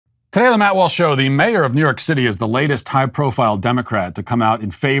Today on the Matt Walsh Show, the mayor of New York City is the latest high-profile Democrat to come out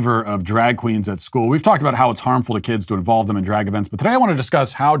in favor of drag queens at school. We've talked about how it's harmful to kids to involve them in drag events, but today I want to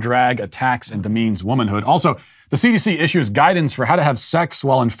discuss how drag attacks and demeans womanhood. Also, the CDC issues guidance for how to have sex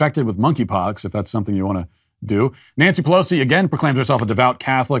while infected with monkeypox, if that's something you want to do. Nancy Pelosi again proclaims herself a devout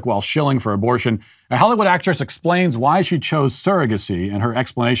Catholic while shilling for abortion. A Hollywood actress explains why she chose surrogacy, and her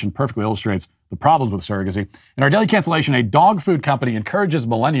explanation perfectly illustrates the problems with surrogacy. In our Daily Cancellation, a dog food company encourages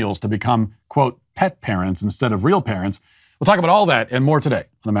millennials to become, quote, pet parents instead of real parents. We'll talk about all that and more today on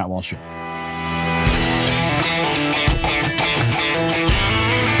the Matt Walsh Show.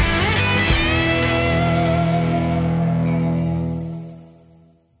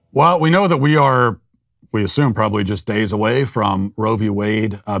 Well, we know that we assume probably just days away from Roe v.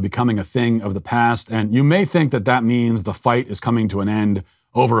 Wade becoming a thing of the past. And you may think that that means the fight is coming to an end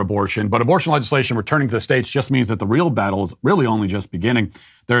over abortion. But abortion legislation returning to the states just means that the real battle is really only just beginning.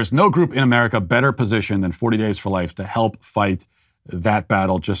 There's no group in America better positioned than 40 Days for Life to help fight that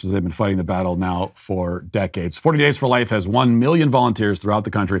battle, just as they've been fighting the battle now for decades. 40 Days for Life has 1 million volunteers throughout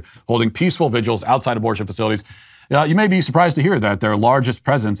the country holding peaceful vigils outside abortion facilities. You may be surprised to hear that their largest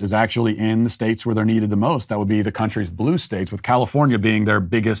presence is actually in the states where they're needed the most. That would be the country's blue states, with California being their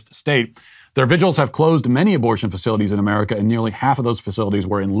biggest state. Their vigils have closed many abortion facilities in America, and nearly half of those facilities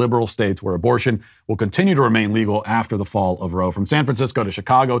were in liberal states where abortion will continue to remain legal after the fall of Roe. From San Francisco to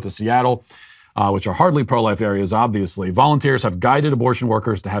Chicago to Seattle, which are hardly pro-life areas, obviously, volunteers have guided abortion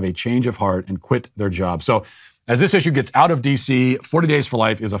workers to have a change of heart and quit their job. So as this issue gets out of D.C., 40 Days for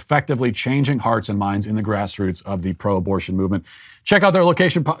Life is effectively changing hearts and minds in the grassroots of the pro-abortion movement. Check out their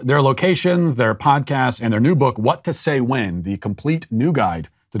locations, their podcasts, and their new book, What to Say When, the complete new guide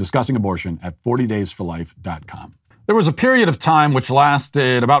to discussing abortion at 40daysforlife.com. There was a period of time which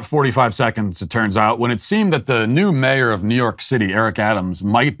lasted about 45 seconds, it turns out, when it seemed that the new mayor of New York City, Eric Adams,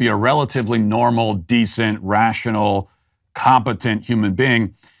 might be a relatively normal, decent, rational, competent human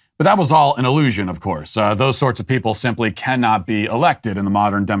being. But that was all an illusion, of course. Those sorts of people simply cannot be elected in the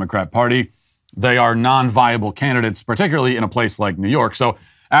modern Democrat Party. They are non-viable candidates, particularly in a place like New York. So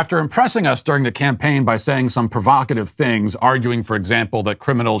after impressing us during the campaign by saying some provocative things, arguing, for example, that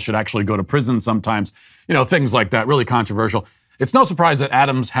criminals should actually go to prison sometimes, things like that, really controversial, it's no surprise that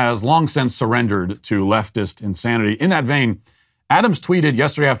Adams has long since surrendered to leftist insanity. In that vein, Adams tweeted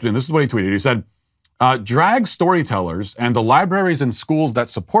yesterday afternoon, this is what he tweeted. He said, drag storytellers and the libraries and schools that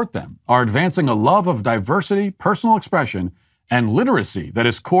support them are advancing a love of diversity, personal expression, and literacy that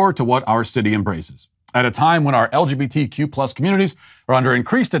is core to what our city embraces. At a time when our LGBTQ plus communities are under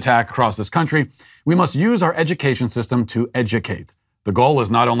increased attack across this country, we must use our education system to educate. The goal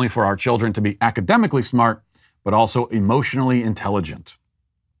is not only for our children to be academically smart, but also emotionally intelligent.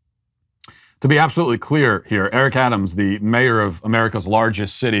 To be absolutely clear here, Eric Adams, the mayor of America's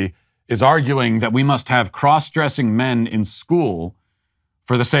largest city, is arguing that we must have cross-dressing men in school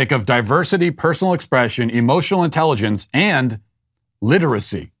for the sake of diversity, personal expression, emotional intelligence, and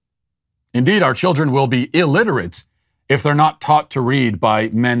literacy. Indeed, our children will be illiterate if they're not taught to read by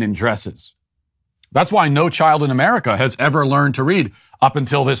men in dresses. That's why no child in America has ever learned to read up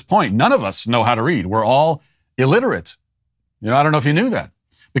until this point. None of us know how to read. We're all illiterate. I don't know if you knew that,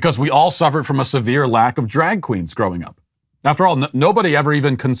 because we all suffered from a severe lack of drag queens growing up. After all, nobody ever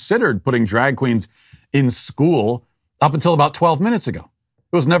even considered putting drag queens in school up until about 12 minutes ago.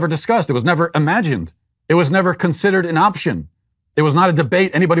 It was never discussed. It was never imagined. It was never considered an option. It was not a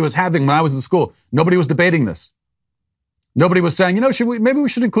debate anybody was having when I was in school. Nobody was debating this. Nobody was saying, maybe we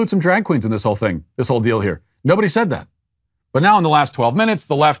should include some drag queens in this whole thing, this whole deal here. Nobody said that. But now in the last 12 minutes,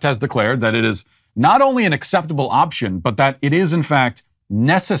 the left has declared that it is not only an acceptable option, but that it is in fact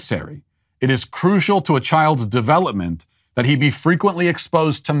necessary. It is crucial to a child's development that he be frequently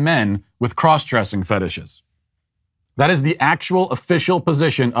exposed to men with cross-dressing fetishes. That is the actual official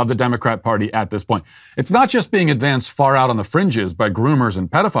position of the Democrat Party at this point. It's not just being advanced far out on the fringes by groomers and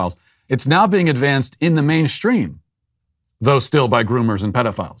pedophiles. It's now being advanced in the mainstream, though still by groomers and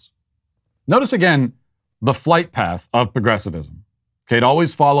pedophiles. Notice again the flight path of progressivism. Okay, it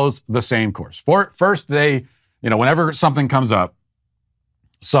always follows the same course. First, they, whenever something comes up,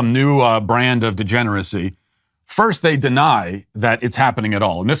 some new brand of degeneracy, first, they deny that it's happening at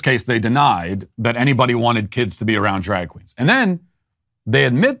all. In this case, they denied that anybody wanted kids to be around drag queens. And then they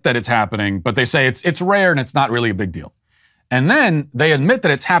admit that it's happening, but they say it's rare and it's not really a big deal. And then they admit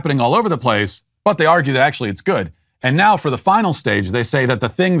that it's happening all over the place, but they argue that actually it's good. And now for the final stage, they say that the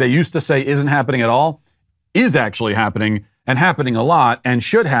thing they used to say isn't happening at all is actually happening and happening a lot and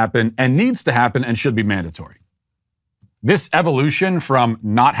should happen and needs to happen and should be mandatory. This evolution from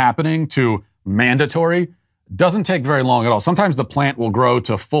not happening to mandatory doesn't take very long at all. Sometimes the plant will grow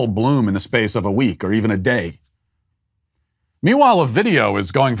to full bloom in the space of a week or even a day. Meanwhile, a video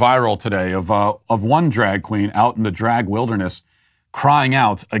is going viral today of one drag queen out in the drag wilderness crying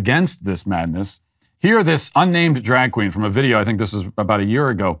out against this madness. Here, this unnamed drag queen from a video, I think this is about a year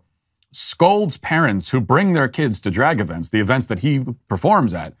ago, scolds parents who bring their kids to drag events, the events that he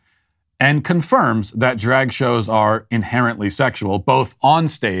performs at, and confirms that drag shows are inherently sexual, both on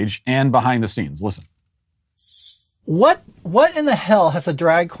stage and behind the scenes. Listen. What in the hell has a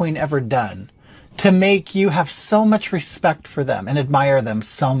drag queen ever done to make you have so much respect for them and admire them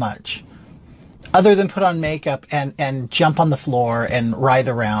so much? Other than put on makeup and jump on the floor and writhe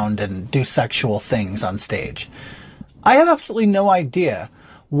around and do sexual things on stage. I have absolutely no idea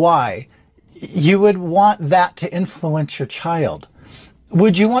why you would want that to influence your child.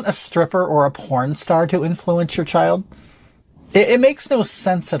 Would you want a stripper or a porn star to influence your child? It makes no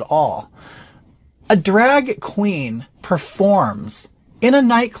sense at all. A drag queen performs in a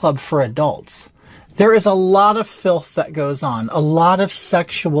nightclub for adults. There is a lot of filth that goes on, a lot of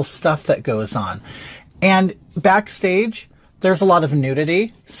sexual stuff that goes on. And backstage, there's a lot of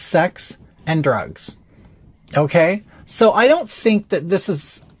nudity, sex, and drugs. Okay? So I don't think that this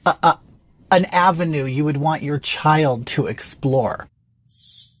is an avenue you would want your child to explore.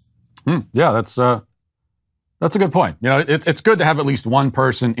 Yeah, that's a good point. You know, it's good to have at least one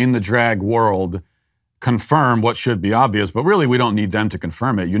person in the drag world confirm what should be obvious, but really we don't need them to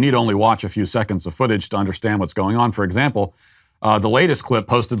confirm it. You need only watch a few seconds of footage to understand what's going on. For example, the latest clip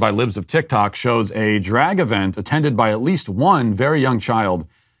posted by Libs of TikTok shows a drag event attended by at least one very young child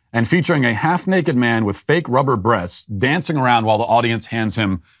and featuring a half-naked man with fake rubber breasts dancing around while the audience hands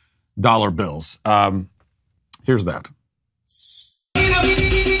him dollar bills. Here's that.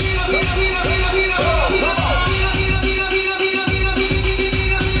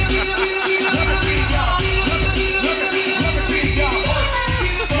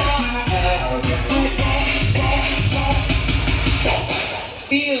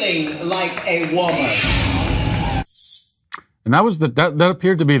 Feeling like a woman. And that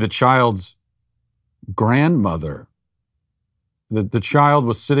appeared to be the child's grandmother. The child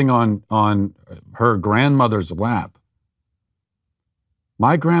was sitting on her grandmother's lap.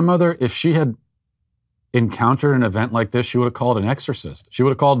 My grandmother, if she had encountered an event like this, she would have called an exorcist. She would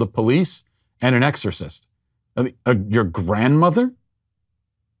have called the police and an exorcist. I mean, your grandmother?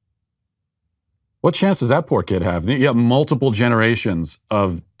 What chance does that poor kid have? You have multiple generations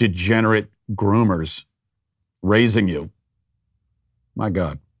of degenerate groomers raising you. My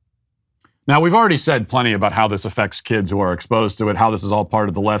God. Now, we've already said plenty about how this affects kids who are exposed to it, how this is all part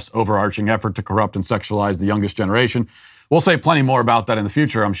of the left's overarching effort to corrupt and sexualize the youngest generation. We'll say plenty more about that in the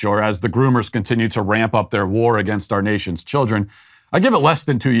future, I'm sure, as the groomers continue to ramp up their war against our nation's children. I give it less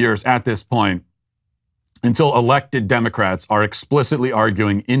than 2 years at this point until elected Democrats are explicitly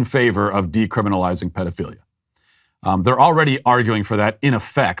arguing in favor of decriminalizing pedophilia. They're already arguing for that in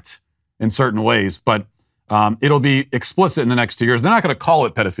effect in certain ways, but it'll be explicit in the next 2 years. They're not going to call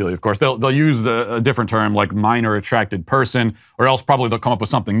it pedophilia, of course. They'll use a different term like minor attracted person, or else probably they'll come up with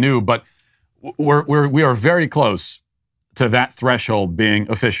something new. But we are very close to that threshold being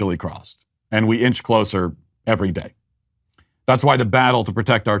officially crossed, and we inch closer every day. That's why the battle to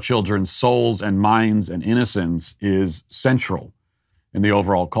protect our children's souls and minds and innocence is central in the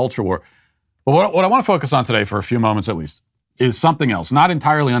overall culture war. But what I want to focus on today, for a few moments at least, is something else, not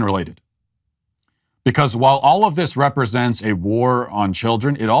entirely unrelated. Because while all of this represents a war on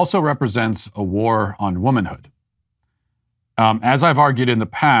children, it also represents a war on womanhood. As I've argued in the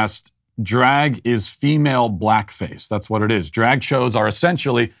past, drag is female blackface. That's what it is. Drag shows are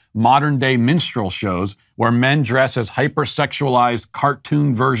essentially modern-day minstrel shows where men dress as hypersexualized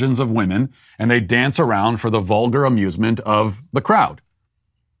cartoon versions of women, and they dance around for the vulgar amusement of the crowd.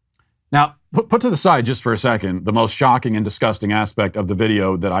 Now, put to the side just for a second the most shocking and disgusting aspect of the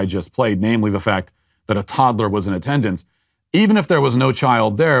video that I just played, namely the fact that a toddler was in attendance. Even if there was no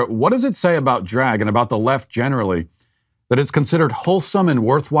child there, what does it say about drag and about the left generally that it's considered wholesome and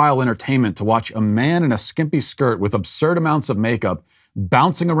worthwhile entertainment to watch a man in a skimpy skirt with absurd amounts of makeup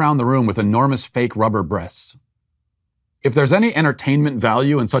bouncing around the room with enormous fake rubber breasts? If there's any entertainment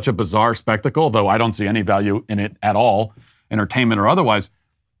value in such a bizarre spectacle, though I don't see any value in it at all, entertainment or otherwise,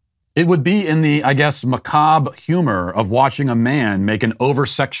 it would be in the, I guess, macabre humor of watching a man make an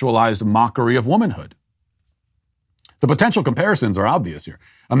over-sexualized mockery of womanhood. The potential comparisons are obvious here.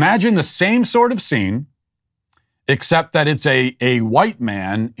 Imagine the same sort of scene, except that it's a white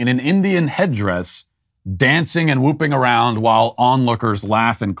man in an Indian headdress dancing and whooping around while onlookers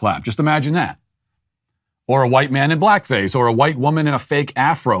laugh and clap. Just imagine that. Or a white man in blackface, or a white woman in a fake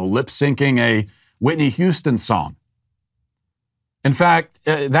afro lip-syncing a Whitney Houston song. In fact,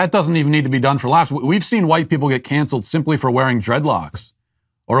 that doesn't even need to be done for laughs. We've seen white people get canceled simply for wearing dreadlocks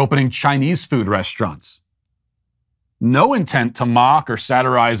or opening Chinese food restaurants. No intent to mock or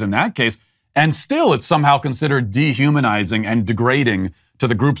satirize in that case, and still it's somehow considered dehumanizing and degrading to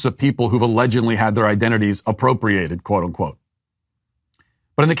the groups of people who've allegedly had their identities appropriated, quote unquote.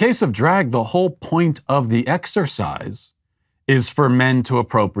 But in the case of drag, the whole point of the exercise is for men to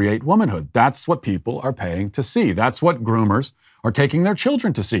appropriate womanhood. That's what people are paying to see. That's what groomers are taking their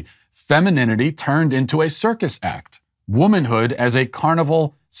children to see. Femininity turned into a circus act. Womanhood as a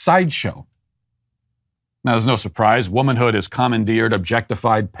carnival sideshow. Now, there's no surprise. Womanhood is commandeered,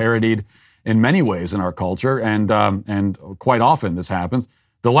 objectified, parodied in many ways in our culture, and quite often this happens.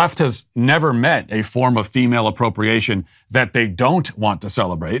 The left has never met a form of female appropriation that they don't want to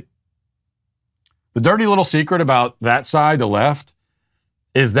celebrate. The dirty little secret about that side, the left,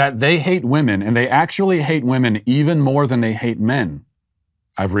 is that they hate women, and they actually hate women even more than they hate men,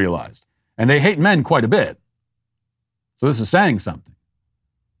 I've realized. And they hate men quite a bit. So this is saying something.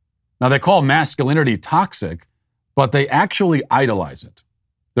 Now, they call masculinity toxic, but they actually idolize it.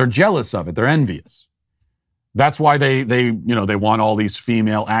 They're jealous of it. They're envious. That's why they want all these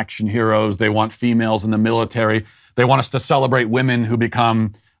female action heroes. They want females in the military. They want us to celebrate women who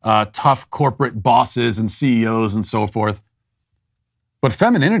become tough corporate bosses and CEOs and so forth. But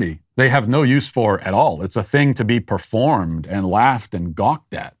femininity, they have no use for at all. It's a thing to be performed and laughed and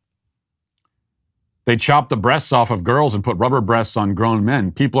gawked at. They chop the breasts off of girls and put rubber breasts on grown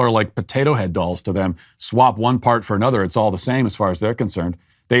men. People are like potato head dolls to them. Swap one part for another. It's all the same as far as they're concerned.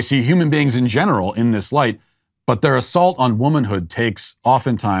 They see human beings in general in this light, but their assault on womanhood takes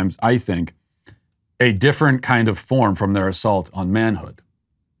oftentimes, I think, a different kind of form from their assault on manhood.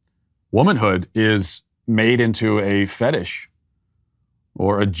 Womanhood is made into a fetish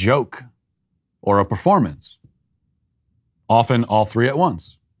or a joke or a performance. Often all three at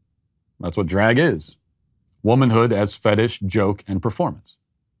once. That's what drag is. Womanhood as fetish, joke, and performance.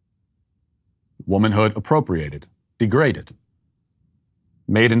 Womanhood appropriated, degraded,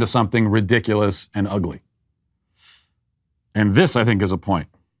 made into something ridiculous and ugly. And this, I think, is a point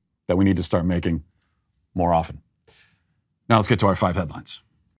that we need to start making more often. Now let's get to our 5 headlines.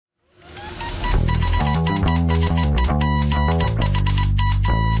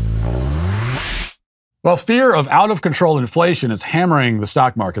 Well, fear of out-of-control inflation is hammering the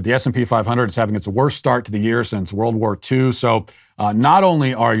stock market. The S&P 500 is having its worst start to the year since World War II. So not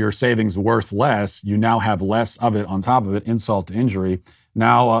only are your savings worth less, you now have less of it on top of it, insult to injury.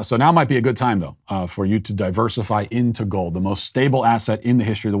 Now might be a good time, though, for you to diversify into gold, the most stable asset in the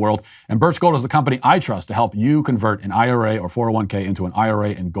history of the world. And Birch Gold is the company I trust to help you convert an IRA or 401k into an IRA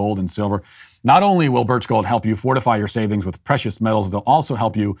in gold and silver. Not only will Birch Gold help you fortify your savings with precious metals, they'll also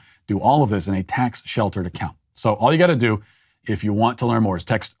help you do all of this in a tax-sheltered account. So all you got to do, if you want to learn more, is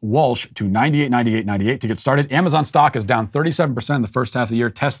text Walsh to 989898 to get started. Amazon stock is down 37% in the first half of the year.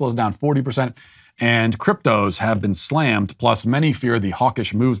 Tesla is down 40%. And cryptos have been slammed, plus many fear the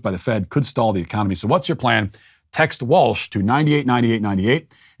hawkish moves by the Fed could stall the economy. So what's your plan? Text Walsh to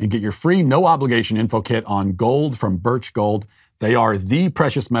 989898 and get your free no-obligation info kit on gold from Birch Gold. They are the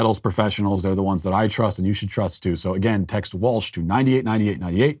precious metals professionals. They're the ones that I trust and you should trust too. So again, text Walsh to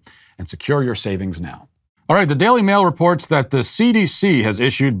 989898 and secure your savings now. All right, the Daily Mail reports that the CDC has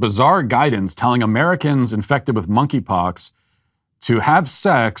issued bizarre guidance telling Americans infected with monkeypox to have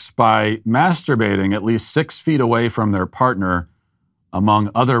sex by masturbating at least 6 feet away from their partner, among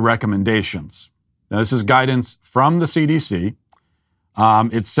other recommendations. Now, this is guidance from the CDC.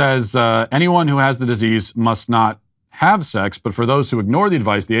 It says anyone who has the disease must not have sex, but for those who ignore the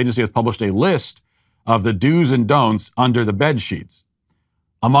advice, the agency has published a list of the do's and don'ts under the bed sheets.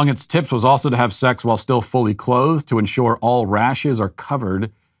 Among its tips was also to have sex while still fully clothed to ensure all rashes are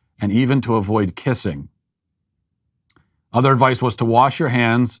covered and even to avoid kissing. Other advice was to wash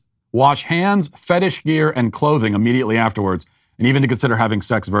hands, fetish gear, and clothing immediately afterwards, and even to consider having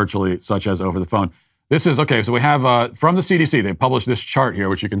sex virtually, such as over the phone. This is, okay, so we have, from the CDC, they published this chart here,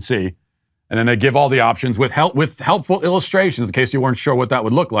 which you can see, and then they give all the options with helpful illustrations in case you weren't sure what that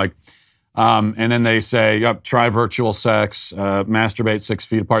would look like. And then they say, yep, try virtual sex, masturbate 6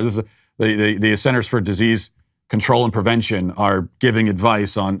 feet apart. This is the Centers for Disease Control and Prevention are giving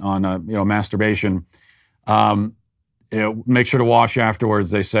advice on masturbation. Make sure to wash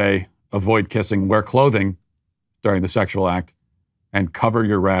afterwards. They say avoid kissing, wear clothing during the sexual act, and cover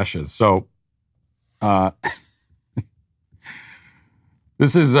your rashes. So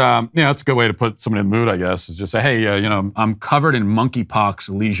this is, it's a good way to put somebody in the mood, I guess, is just say, hey, I'm covered in monkeypox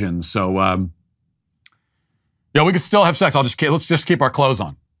lesions. So, we can still have sex. Let's just keep our clothes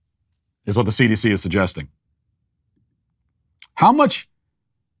on. is what the CDC is suggesting. How much,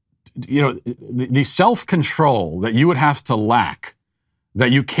 the self-control that you would have to lack,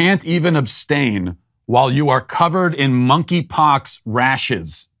 that you can't even abstain while you are covered in monkeypox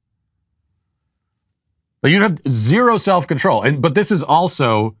rashes. Like, you'd have zero self-control. But this is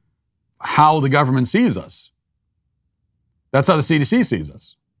also how the government sees us. That's how the CDC sees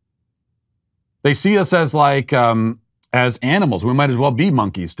us. They see us as as animals. We might as well be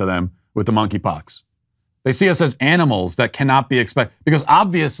monkeys to them with the monkeypox. They see us as animals that cannot be expected. Because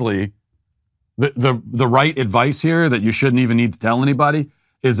obviously, the right advice here that you shouldn't even need to tell anybody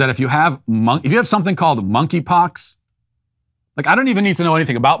is that if you have something called monkeypox, like, I don't even need to know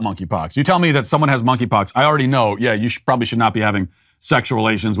anything about monkeypox. You tell me that someone has monkeypox, I already know, yeah, you probably should not be having sexual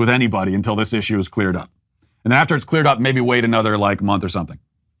relations with anybody until this issue is cleared up. And then after it's cleared up, maybe wait another month or something.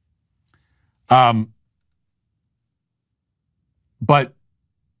 But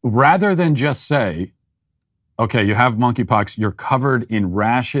rather than just say, okay, you have monkeypox, you're covered in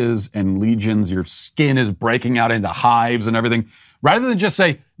rashes and lesions, your skin is breaking out into hives and everything, rather than just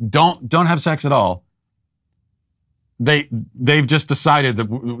say, don't have sex at all, they've just decided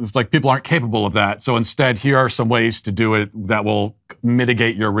that people aren't capable of that. So instead, here are some ways to do it that will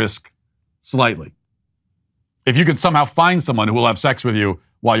mitigate your risk slightly. If you could somehow find someone who will have sex with you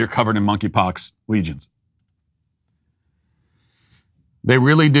while you're covered in monkeypox lesions. They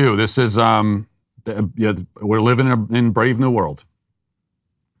really do. This is, we're living in a brave new world.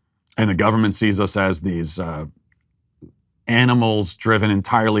 And the government sees us as these animals driven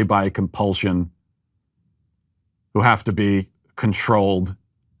entirely by compulsion, who have to be controlled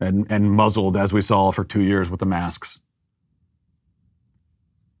and muzzled, as we saw for 2 years with the masks.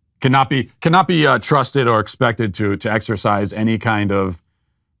 Cannot be trusted or expected to exercise any kind of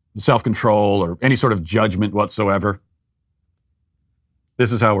self-control or any sort of judgment whatsoever.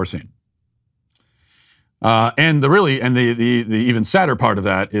 This is how we're seen. And the even sadder part of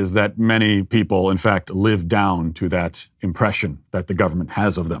that is that many people, in fact, live down to that impression that the government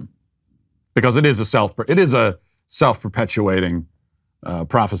has of them, because it is a self-perpetuating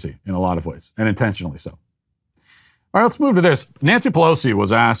prophecy in a lot of ways, and intentionally so. All right, let's move to this. Nancy Pelosi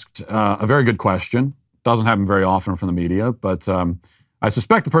was asked a very good question. Doesn't happen very often from the media, but I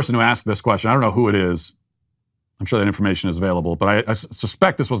suspect the person who asked this question, I don't know who it is. I'm sure that information is available, but I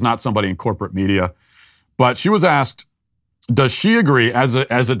suspect this was not somebody in corporate media. But she was asked, does she agree, as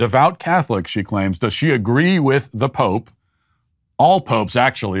a devout Catholic, she claims, does she agree with the Pope, all popes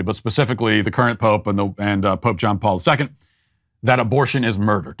actually, but specifically the current Pope and Pope John Paul II, that abortion is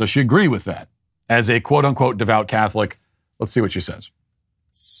murder? Does she agree with that? As a quote-unquote devout Catholic, let's see what she says.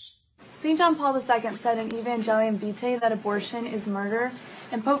 St. John Paul II said in Evangelium Vitae that abortion is murder,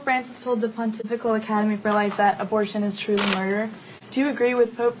 and Pope Francis told the Pontifical Academy for Life that abortion is truly murder. Do you agree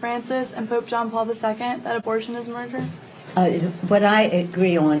with Pope Francis and Pope John Paul II that abortion is murder? What I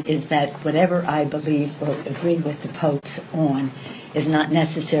agree on is that whatever I believe or agree with the popes on is not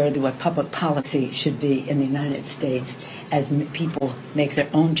necessarily what public policy should be in the United States, as people make their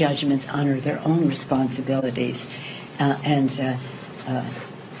own judgments, honor their own responsibilities, and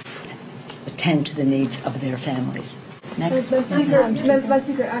attend to the needs of their families. Next. Madam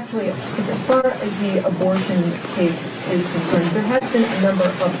Speaker, actually, as far as the abortion case is concerned, there has been a number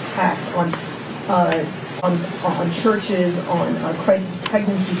of attacks on churches, on crisis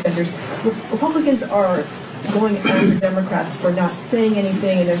pregnancy centers. Republicans are going after Democrats for not saying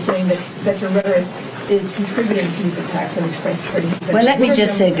anything, and they're saying that your rhetoric is contributing to these attacks on these crisis pregnancy centers. Well, let me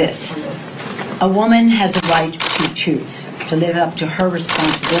just say this. A woman has a right to choose, to live up to her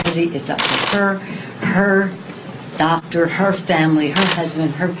responsibility. It's up to her doctor, her family, her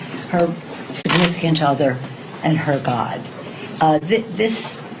husband, her significant other, and her God.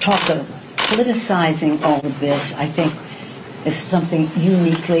 This talk of politicizing all of this, I think, is something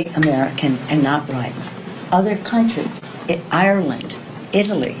uniquely American and not right. Other countries, Ireland,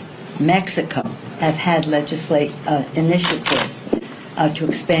 Italy, Mexico, have had legislative initiatives to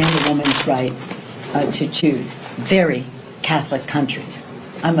expand a woman's right to choose. Very Catholic countries.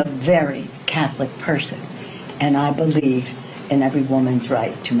 I'm a very Catholic person, and I believe in every woman's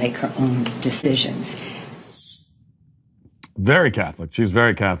right to make her own decisions. Very Catholic. She's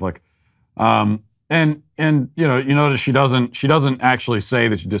very Catholic. And you notice she doesn't actually say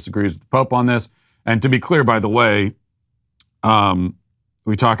that she disagrees with the Pope on this. And to be clear, by the way,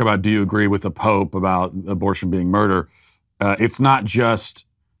 we talk about, do you agree with the Pope about abortion being murder? It's not just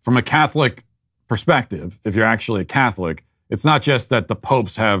from a Catholic perspective. If you're actually a Catholic, it's not just that the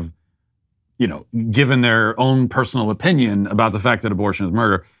popes have, given their own personal opinion about the fact that abortion is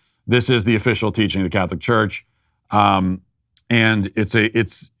murder. This is the official teaching of the Catholic Church. And it's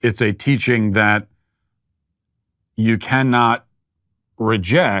a teaching that you cannot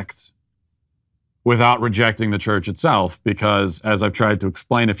reject without rejecting the church itself, because, as I've tried to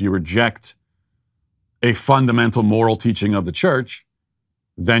explain, if you reject a fundamental moral teaching of the church,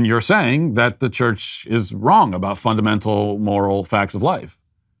 then you're saying that the church is wrong about fundamental moral facts of life.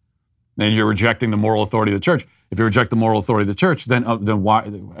 Then you're rejecting the moral authority of the church. If you reject the moral authority of the church, then why?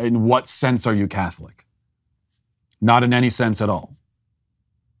 In what sense are you Catholic? Not in any sense at all.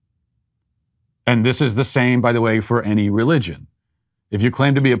 And this is the same, by the way, for any religion. If you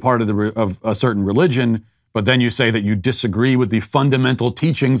claim to be a part of a certain religion, but then you say that you disagree with the fundamental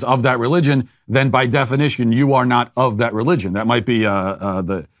teachings of that religion, then by definition, you are not of that religion. That might be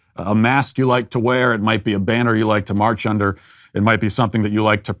a mask you like to wear. It might be a banner you like to march under. It might be something that you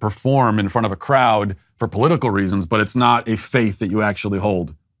like to perform in front of a crowd for political reasons, but it's not a faith that you actually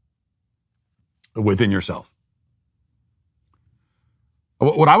hold within yourself.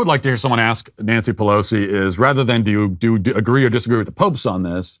 What I would like to hear someone ask Nancy Pelosi is, rather than do you agree or disagree with the popes on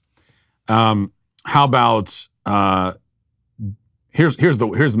this, how about here's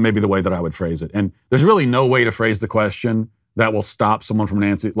maybe the way that I would phrase it. And there's really no way to phrase the question that will stop someone from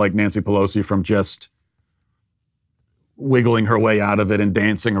Nancy Pelosi from just wiggling her way out of it and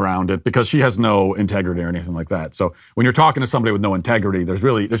dancing around it, because she has no integrity or anything like that. So when you're talking to somebody with no integrity, there's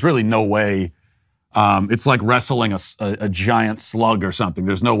really no way. It's like wrestling a giant slug or something.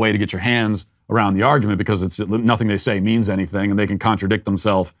 There's no way to get your hands around the argument, because it's nothing they say means anything, and they can contradict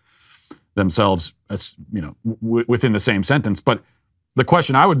themselves as, within the same sentence. But the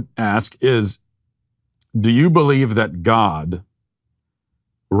question I would ask is, do you believe that God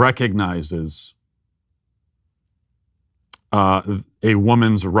recognizes a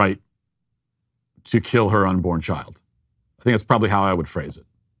woman's right to kill her unborn child? I think that's probably how I would phrase it.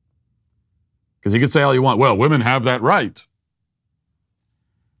 Because you could say all you want, well, women have that right.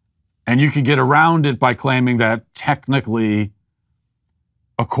 And you could get around it by claiming that technically,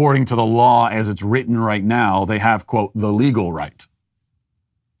 according to the law as it's written right now, they have, quote, the legal right.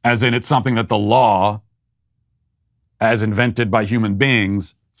 As in, it's something that the law, as invented by human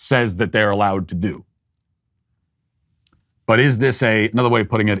beings, says that they're allowed to do. But is this another way of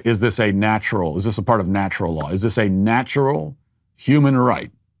putting it, is this a part of natural law? Is this a natural human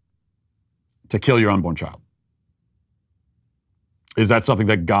right to kill your unborn child? Is that something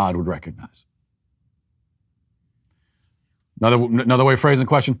that God would recognize? Another way of phrasing the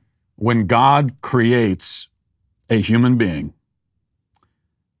question, when God creates a human being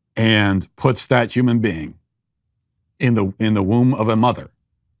and puts that human being in the womb of a mother,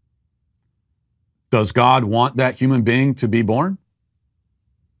 does God want that human being to be born?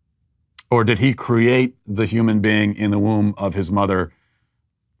 Or did he create the human being in the womb of his mother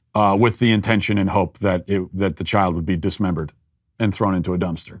with the intention and hope that the child would be dismembered and thrown into a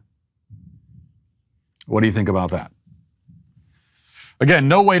dumpster? What do you think about that? Again,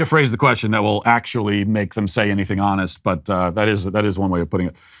 no way to phrase the question that will actually make them say anything honest, but that is one way of putting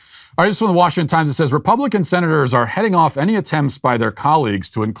it. All right, this is from the Washington Times. It says, Republican senators are heading off any attempts by their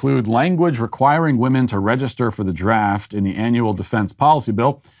colleagues to include language requiring women to register for the draft in the annual defense policy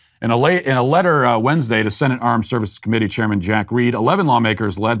bill. In a letter Wednesday to Senate Armed Services Committee Chairman Jack Reed, 11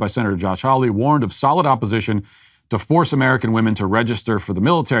 lawmakers led by Senator Josh Hawley warned of solid opposition to force American women to register for the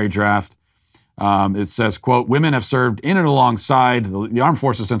military draft. It says, quote, women have served in and alongside the armed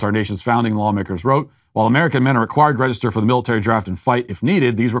forces since our nation's founding, lawmakers wrote. While American men are required to register for the military draft and fight if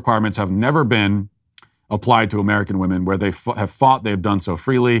needed, these requirements have never been applied to American women. Where they have fought, they have done so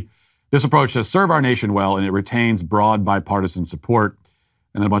freely. This approach has served our nation well, and it retains broad bipartisan support.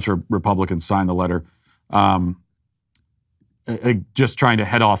 And then a bunch of Republicans signed the letter, just trying to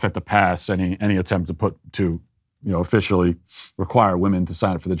head off at the pass any attempt to officially require women to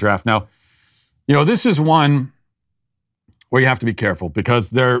sign up for the draft. Now, this is one where you have to be careful, because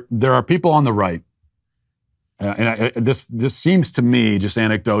there are people on the right, this seems to me, just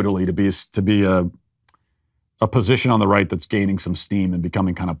anecdotally, to be a position on the right that's gaining some steam and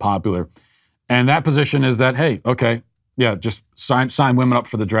becoming kind of popular. And that position is that, hey, okay, yeah, just sign women up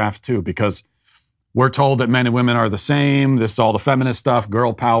for the draft too, because we're told that men and women are the same. This is all the feminist stuff,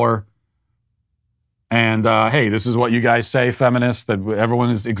 girl power. And hey, this is what you guys say, feminists, that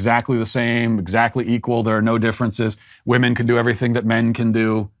everyone is exactly the same, exactly equal. There are no differences. Women can do everything that men can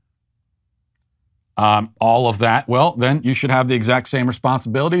do. All of that. Well, then you should have the exact same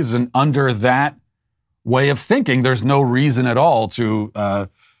responsibilities. And under that way of thinking, there's no reason at all to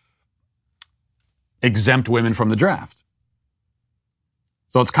exempt women from the draft.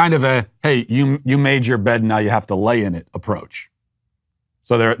 So it's kind of a, hey, you made your bed, now you have to lay in it approach.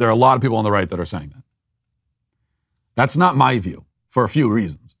 So there are a lot of people on the right that are saying that. That's not my view for a few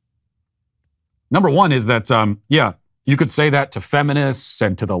reasons. Number one is that, yeah, you could say that to feminists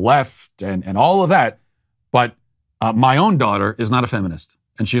and to the left and all of that, but my own daughter is not a feminist,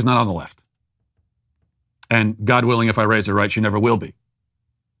 and she's not on the left. And God willing, if I raise her right, she never will be.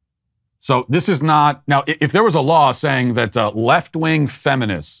 So this is not, now, if there was a law saying that left-wing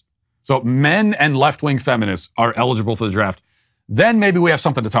feminists, so men and left-wing feminists are eligible for the draft, then maybe we have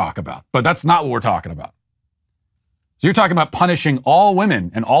something to talk about. But that's not what we're talking about. So you're talking about punishing all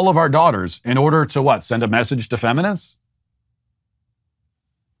women and all of our daughters in order to what? Send a message to feminists?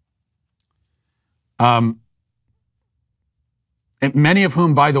 And many of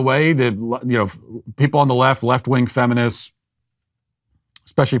whom, by the way, people on the left, left-wing feminists,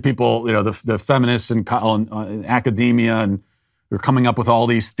 especially people, the feminists in academia and who are coming up with all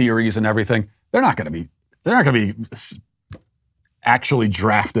these theories and everything, they're not going to be actually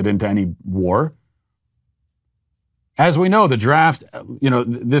drafted into any war. As we know, the draft,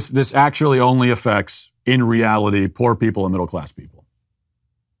 this actually only affects, in reality, poor people and middle-class people.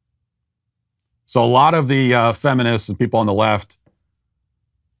 So a lot of the feminists and people on the left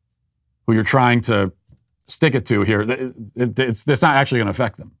who you're trying to stick it to here, it's not actually going to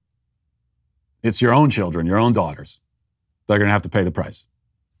affect them. It's your own children, your own daughters. They're going to have to pay the price.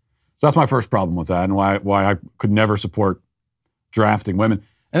 So that's my first problem with that and why I could never support drafting women.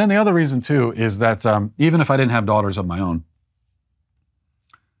 And then the other reason, too, is that even if I didn't have daughters of my own,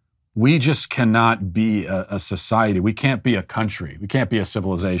 we just cannot be a society. We can't be a country. We can't be a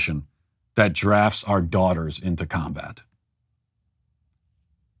civilization that drafts our daughters into combat.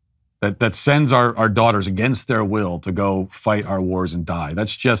 That sends our daughters against their will to go fight our wars and die.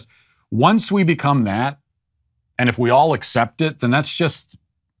 That's just, once we become that, and if we all accept it, then that's just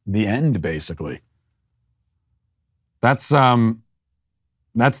the end, basically. That's the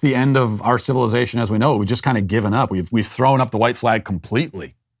end of our civilization as we know it. We've just kind of given up. We've thrown up the white flag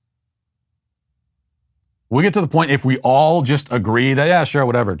completely. We get to the point if we all just agree that, yeah, sure,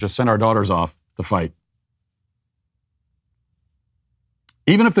 whatever, just send our daughters off to fight.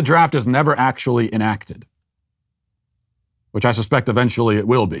 Even if the draft is never actually enacted, which I suspect eventually it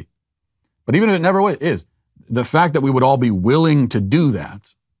will be, but even if it never is, the fact that we would all be willing to do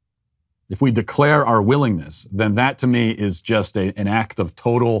that, if we declare our willingness, then that to me is just an act of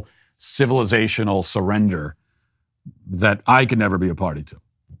total civilizational surrender that I could never be a party to.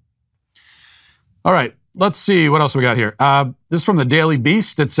 All right, let's see what else we got here. This is from the Daily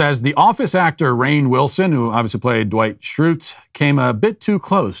Beast. It says, the Office actor Rainn Wilson, who obviously played Dwight Schrute, came a bit too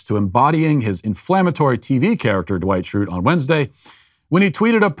close to embodying his inflammatory TV character Dwight Schrute on Wednesday when he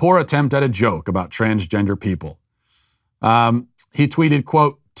tweeted a poor attempt at a joke about transgender people. He tweeted,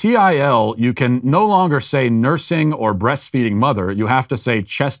 quote, TIL, you can no longer say nursing or breastfeeding mother. You have to say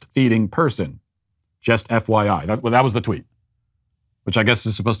chest-feeding person. Just FYI. That was the tweet, which I guess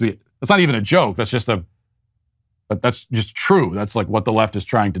is supposed to be, that's not even a joke. That's just that's just true. That's like what the left is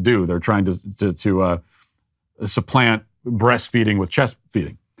trying to do. They're trying to supplant breastfeeding with chest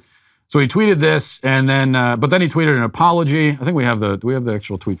feeding. So he tweeted this, and then, but then he tweeted an apology. I think do we have the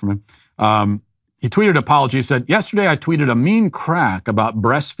actual tweet from him? He tweeted an apology. He said, yesterday I tweeted a mean crack about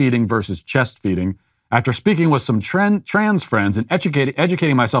breastfeeding versus chest feeding. After speaking with some trans friends and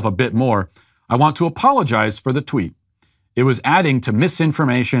educating myself a bit more, I want to apologize for the tweet. It was adding to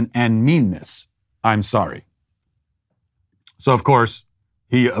misinformation and meanness. I'm sorry. So, of course,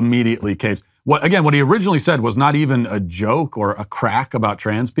 he immediately caves. What he originally said was not even a joke or a crack about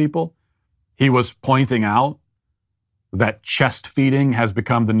trans people. He was pointing out that chest feeding has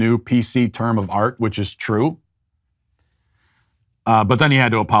become the new PC term of art, which is true. But then he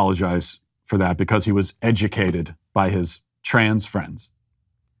had to apologize for that because he was educated by his trans friends.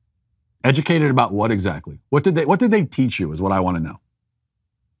 Educated about what exactly? What did they teach you is what I want to know.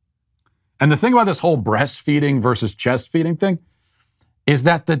 And the thing about this whole breastfeeding versus chest feeding thing is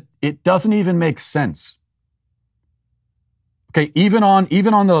that it doesn't even make sense. Okay, even on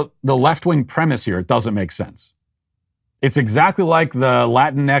the left-wing premise here, it doesn't make sense. It's exactly like the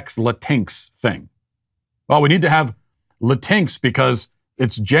Latinx Latinx thing. Well, we need to have Latinx because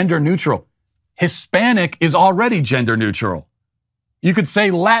it's gender neutral. Hispanic is already gender neutral. You could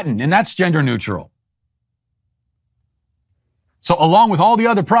say Latin, and that's gender neutral. So along with all the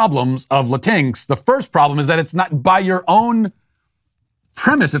other problems of Latinx, the first problem is that it's not, by your own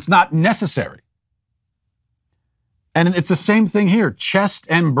premise, it's not necessary. And it's the same thing here. Chest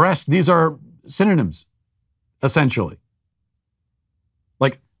and breast, these are synonyms, essentially.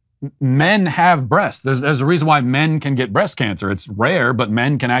 Like, men have breasts. There's a reason why men can get breast cancer. It's rare, but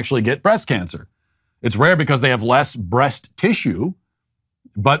men can actually get breast cancer. It's rare because they have less breast tissue,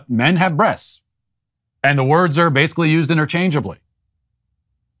 but men have breasts. And the words are basically used interchangeably.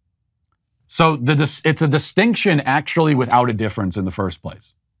 So it's a distinction actually without a difference in the first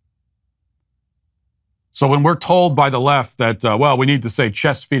place. So when we're told by the left that, well, we need to say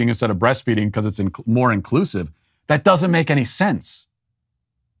chest feeding instead of breastfeeding because it's more inclusive, that doesn't make any sense.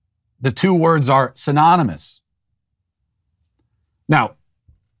 The two words are synonymous. Now,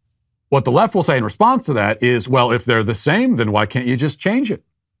 what the left will say in response to that is, well, if they're the same, then why can't you just change it?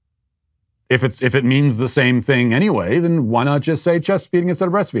 If it means the same thing anyway, then why not just say chest feeding instead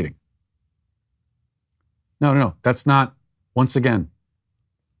of breastfeeding? No, that's not, once again,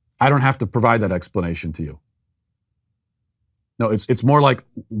 I don't have to provide that explanation to you. No, it's more like,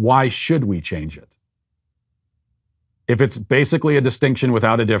 why should we change it? If it's basically a distinction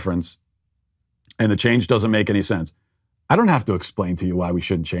without a difference, and the change doesn't make any sense, I don't have to explain to you why we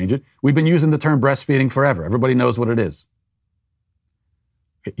shouldn't change it. We've been using the term breastfeeding forever. Everybody knows what it is.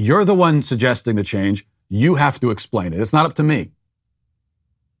 You're the one suggesting the change. You have to explain it. It's not up to me.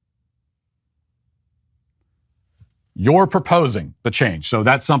 You're proposing the change, so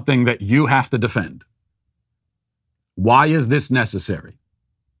that's something that you have to defend. Why is this necessary?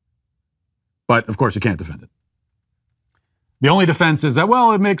 But, of course, you can't defend it. The only defense is that,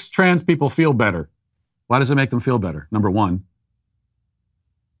 well, it makes trans people feel better. Why does it make them feel better? Number one.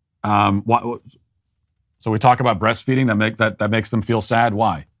 So we talk about breastfeeding, that makes them feel sad.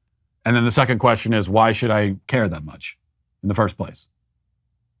 Why? And then the second question is, why should I care that much in the first place?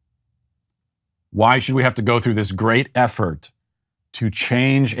 Why should we have to go through this great effort to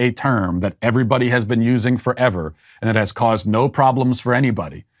change a term that everybody has been using forever and that has caused no problems for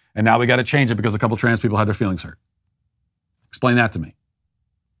anybody? And now we got to change it because a couple trans people had their feelings hurt. Explain that to me.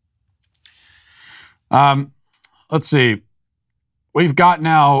 Let's see. We've got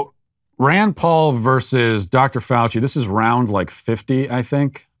now Rand Paul versus Dr. Fauci. This is round like 50, I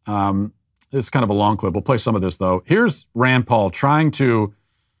think. This is kind of a long clip. We'll play some of this, though. Here's Rand Paul trying to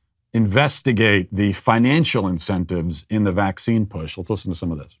investigate the financial incentives in the vaccine push. Let's listen to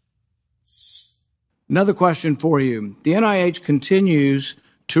some of this. Another question for you. The NIH continues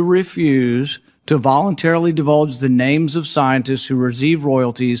to refuse to voluntarily divulge the names of scientists who receive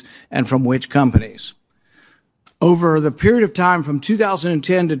royalties and from which companies. Over the period of time from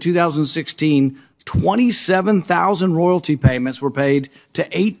 2010 to 2016, 27,000 royalty payments were paid to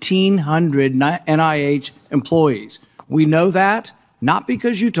 1,800 NIH employees. We know that not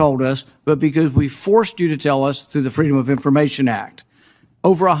because you told us, but because we forced you to tell us through the Freedom of Information Act.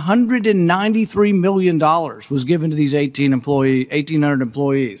 Over $193 million was given to these 1,800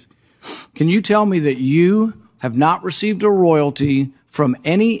 employees. Can you tell me that you have not received a royalty from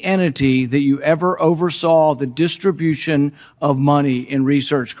any entity that you ever oversaw the distribution of money in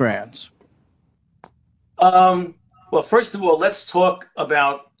research grants? Well, first of all, let's talk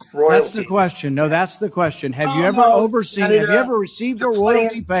about royalties. That's the question. No, that's the question. Have you ever received a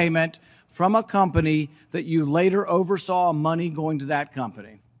royalty payment from a company that you later oversaw money going to that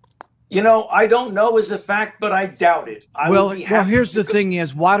company? You know, I don't know as a fact, but I doubt it. Well, here's the thing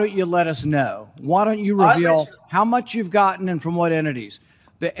is, why don't you let us know? Why don't you reveal how much you've gotten and from what entities?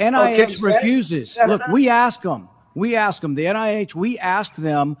 The NIH refuses. Look, we ask them. The NIH, we ask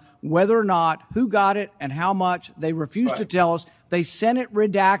them whether or not, who got it and how much. They refuse to tell us. They sent it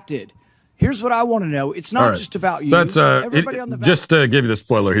redacted. Here's what I want to know. It's not just about you. So that's, just to give you the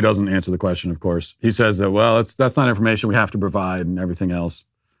spoiler, he doesn't answer the question, of course. He says that, well, that's not information we have to provide and everything else.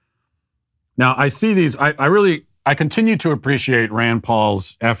 Now, I see these, I continue to appreciate Rand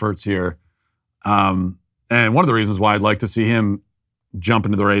Paul's efforts here. And one of the reasons why I'd like to see him jump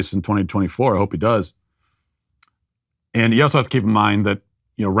into the race in 2024, I hope he does. And you also have to keep in mind that,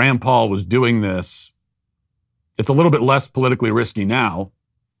 you know, Rand Paul was doing this. It's a little bit less politically risky now,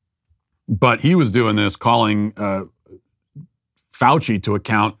 but he was doing this calling Fauci to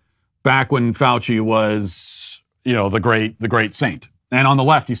account back when Fauci was, you know, the great saint. And on the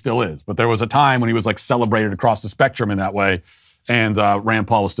left, he still is. But there was a time when he was like celebrated across the spectrum in that way. And Rand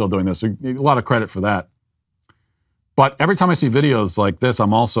Paul was still doing this. So a lot of credit for that. But every time I see videos like this,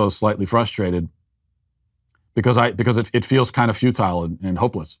 I'm also slightly frustrated because it feels kind of futile and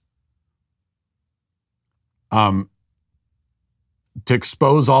hopeless. To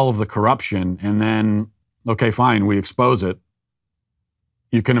expose all of the corruption and then, okay, fine, we expose it.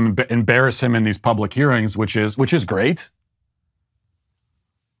 You can embarrass him in these public hearings, which is great.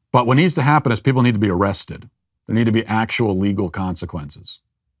 But what needs to happen is people need to be arrested. There need to be actual legal consequences.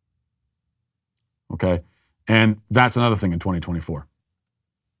 Okay? And that's another thing in 2024.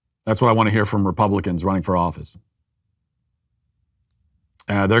 That's what I want to hear from Republicans running for office.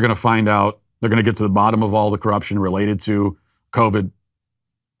 They're going to find out, they're going to get to the bottom of all the corruption related to COVID.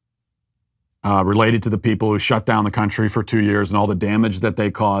 related to the people who shut down the country for 2 years and all the damage that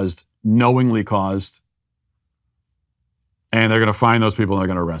they caused, knowingly caused. And they're going to find those people and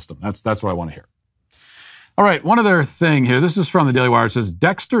they're going to arrest them. That's what I want to hear. All right, one other thing here. This is from the Daily Wire. It says,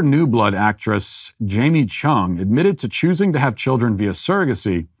 Dexter New Blood actress Jamie Chung admitted to choosing to have children via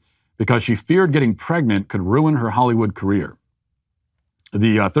surrogacy because she feared getting pregnant could ruin her Hollywood career.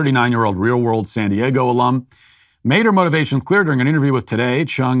 The 39-year-old Real World San Diego alum made her motivations clear during an interview with Today.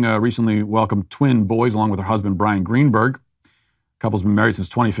 Chung recently welcomed twin boys along with her husband, Brian Greenberg. The couple's been married since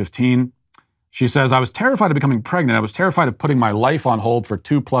 2015. She says, I was terrified of becoming pregnant. I was terrified of putting my life on hold for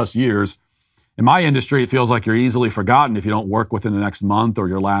 2+ years. In my industry, it feels like you're easily forgotten if you don't work within the next month or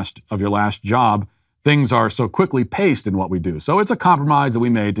your last job. Things are so quickly paced in what we do. So it's a compromise that we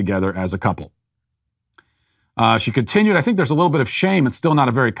made together as a couple. She continued, I think there's a little bit of shame. It's still not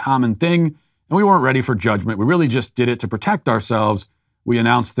a very common thing. And we weren't ready for judgment. We really just did it to protect ourselves. We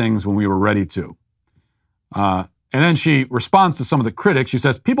announced things when we were ready to. And then she responds to some of the critics. She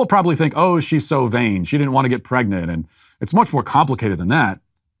says, people probably think, oh, she's so vain. She didn't want to get pregnant. And it's much more complicated than that.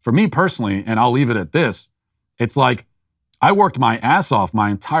 For me personally, and I'll leave it at this, it's like I worked my ass off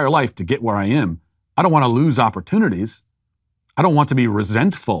my entire life to get where I am. I don't want to lose opportunities. I don't want to be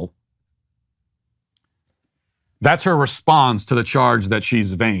resentful. That's her response to the charge that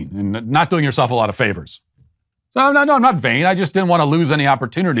she's vain and not doing yourself a lot of favors. So, no, I'm not vain. I just didn't want to lose any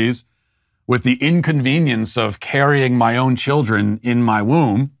opportunities with the inconvenience of carrying my own children in my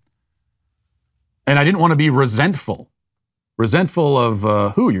womb. And I didn't want to be resentful. Resentful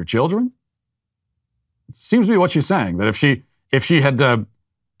of who? Your children? It seems to be what she's saying, that if she had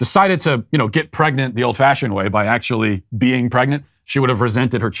decided to, get pregnant the old-fashioned way by actually being pregnant, she would have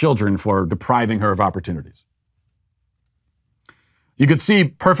resented her children for depriving her of opportunities. You could see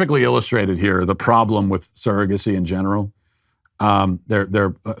perfectly illustrated here the problem with surrogacy in general.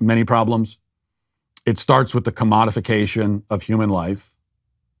 There are many problems. It starts with the commodification of human life.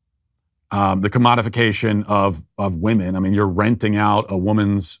 The commodification of women. I mean, you're renting out a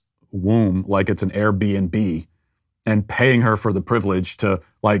woman's womb like it's an Airbnb and paying her for the privilege to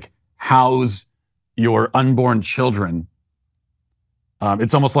house your unborn children.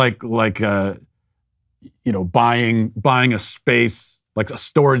 It's almost like buying a space, like a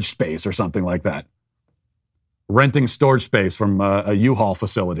storage space or something like that. Renting storage space from a U-Haul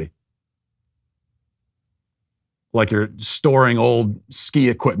facility. Like you're storing old ski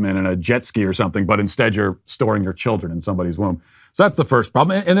equipment in a jet ski or something, but instead you're storing your children in somebody's womb. So that's the first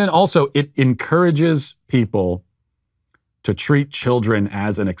problem. And then also it encourages people to treat children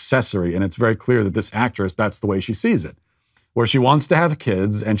as an accessory. And it's very clear that this actress, that's the way she sees it. Where she wants to have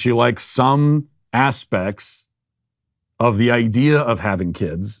kids and she likes some aspects of the idea of having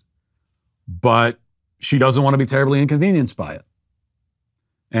kids, but she doesn't want to be terribly inconvenienced by it.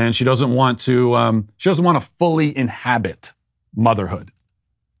 And she doesn't want to fully inhabit motherhood.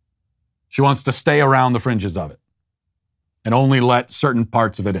 She wants to stay around the fringes of it and only let certain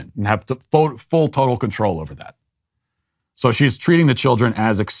parts of it in and have full total control over that. So she's treating the children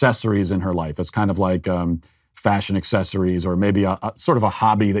as accessories in her life, as kind of like fashion accessories or maybe a sort of a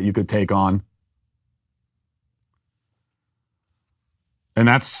hobby that you could take on. And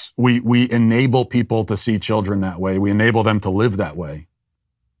we enable people to see children that way. We enable them to live that way.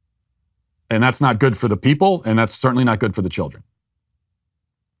 And that's not good for the people, and that's certainly not good for the children.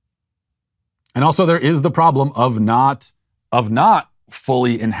 And also there is the problem of not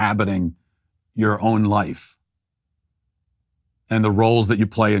fully inhabiting your own life and the roles that you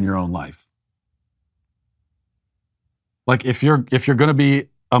play in your own life. Like if you're going to be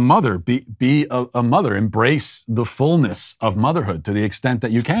a mother, be a mother, embrace the fullness of motherhood to the extent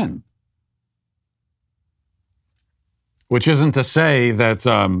that you can. Which isn't to say that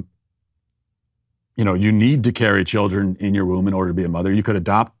you need to carry children in your womb in order to be a mother. You could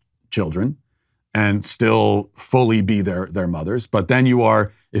adopt children and still fully be their mothers. But then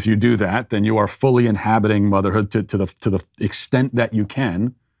if you do that, then you are fully inhabiting motherhood to the extent that you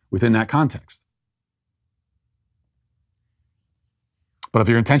can within that context. But if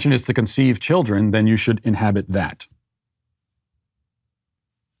your intention is to conceive children, then you should inhabit that.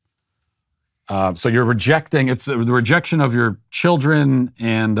 So you're rejecting, it's the rejection of your children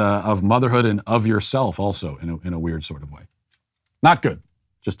and of motherhood and of yourself also in a weird sort of way. Not good,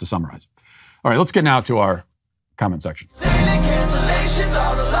 just to summarize. All right, let's get now to our comment section. Daily cancellations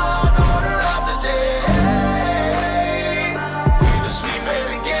are the law and order of the day. We the sweet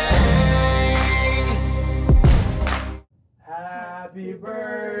baby gang. Happy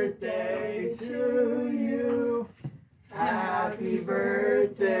birthday to you. Happy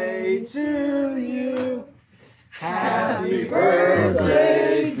birthday to you. Happy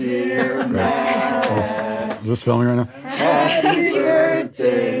birthday, dear Matt. Is this filming right now? Happy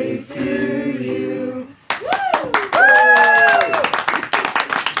birthday to you. You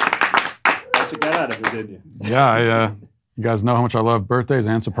got out of it, didn't you? Yeah, you guys know how much I love birthdays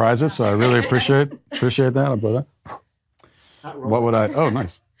and surprises, so I really appreciate that. I'll blow that. What would I? Oh,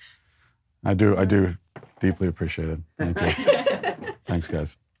 nice. I do deeply appreciate it. Thank you. Thanks,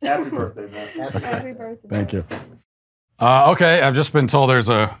 guys. Happy birthday, man. Happy birthday. Thank you. Okay, I've just been told there's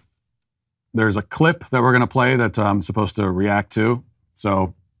a clip that we're gonna play that I'm supposed to react to.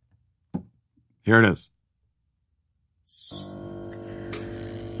 So here it is.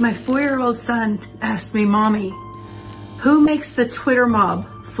 My 4-year-old son asked me, Mommy, who makes the Twitter mob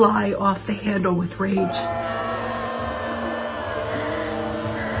fly off the handle with rage?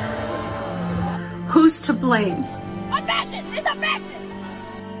 Who's to blame? A fascist! It's a fascist!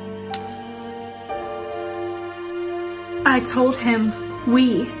 I told him,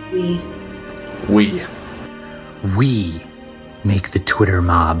 we make the Twitter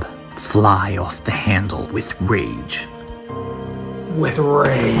mob fly off the handle with rage. With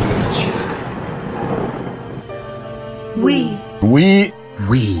rage.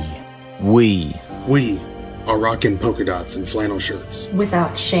 We are rocking polka dots and flannel shirts.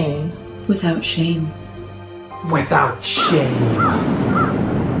 Without shame. Without shame. Without shame.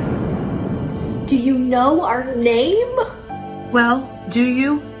 Do you know our name? Well, do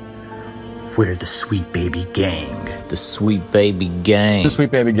you? We're the Sweet Baby Gang. The Sweet Baby Gang. The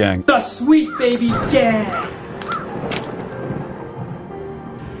Sweet Baby Gang. The Sweet Baby Gang.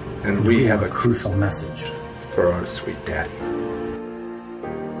 And we have a crucial message for our sweet daddy.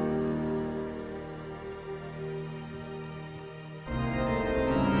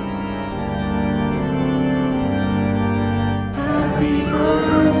 Happy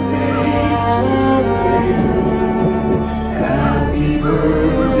birthday to you. Happy birthday to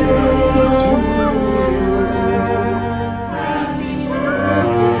you. Happy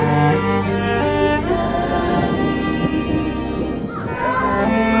birthday, sweet daddy.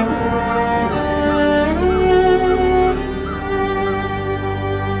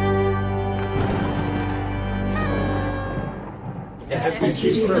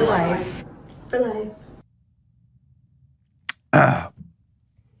 SPG for life. For life.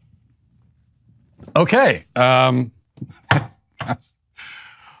 Okay. I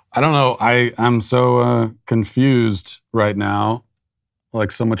don't know. I'm so confused right now.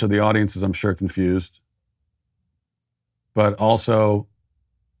 Like so much of the audience is, I'm sure, confused, but also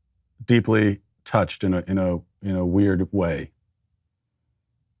deeply touched in a weird way.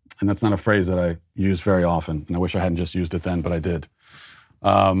 And that's not a phrase that I use very often. And I wish I hadn't just used it then, but I did.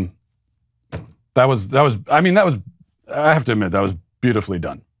 I have to admit, that was beautifully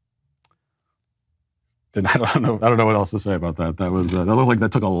done. And I don't know what else to say about that. That looked like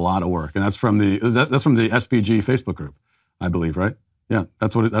that took a lot of work. And that's from the SPG Facebook group, I believe, right? Yeah,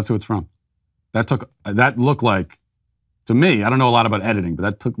 that's who it's from. That looked like, to me, I don't know a lot about editing,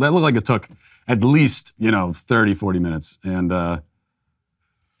 but that looked like it took at least, 30, 40 minutes. And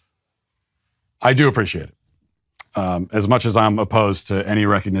I do appreciate it. As much as I'm opposed to any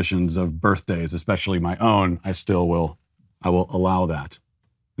recognitions of birthdays, especially my own, I will allow that.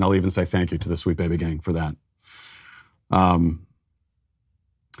 And I'll even say thank you to the Sweet Baby Gang for that. All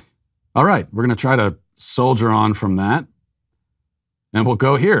right, we're going to try to soldier on from that. And we'll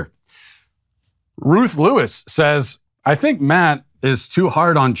go here. Ruth Lewis says, I think Matt is too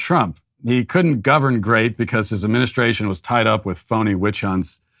hard on Trump. He couldn't govern great because his administration was tied up with phony witch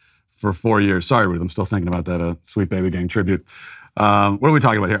hunts for 4 years. Sorry, Ruth, I'm still thinking about that Sweet Baby Gang tribute. What are we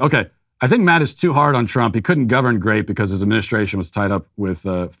talking about here? Okay. I think Matt is too hard on Trump. He couldn't govern great because his administration was tied up with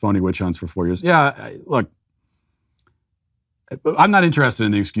phony witch hunts for 4 years. Yeah, look, I'm not interested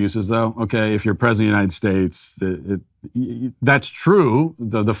in the excuses, though. Okay, if you're president of the United States, that's true.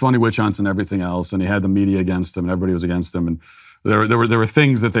 The phony witch hunts and everything else, and he had the media against him, and everybody was against him, and there were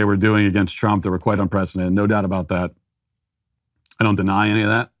things that they were doing against Trump that were quite unprecedented. No doubt about that. I don't deny any of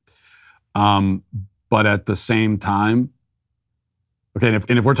that. But at the same time. Okay,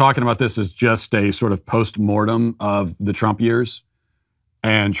 and if we're talking about this as just a sort of post-mortem of the Trump years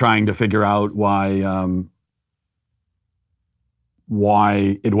and trying to figure out why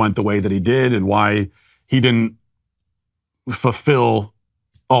it went the way that he did and why he didn't fulfill,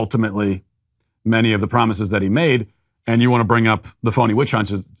 ultimately, many of the promises that he made, and you want to bring up the phony witch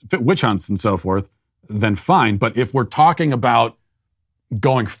hunts and so forth, then fine. But if we're talking about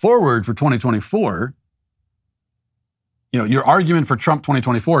going forward for 2024, your argument for Trump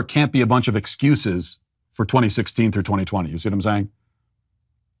 2024 can't be a bunch of excuses for 2016 through 2020. You see what I'm saying?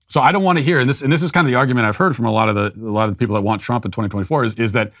 So I don't want to hear, and this is kind of the argument I've heard from a lot of the people that want Trump in 2024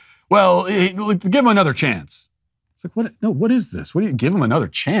 is that, well, give him another chance. It's like, what? No, what is this? What do you give him another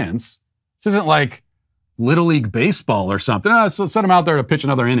chance? This isn't like Little League Baseball or something. No, so set him out there to pitch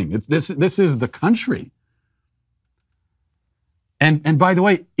another inning. This is the country. And by the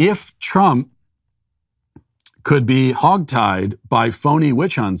way, if Trump could be hogtied by phony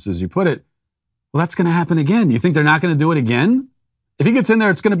witch hunts, as you put it, well, that's going to happen again. You think they're not going to do it again? If he gets in there,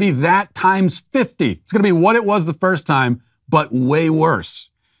 it's going to be that times 50. It's going to be what it was the first time, but way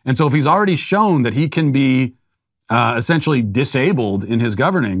worse. And so if he's already shown that he can be essentially disabled in his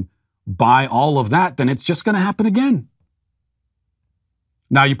governing by all of that, then it's just going to happen again.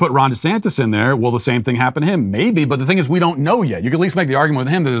 Now, you put Ron DeSantis in there, will the same thing happen to him? Maybe, but the thing is, we don't know yet. You can at least make the argument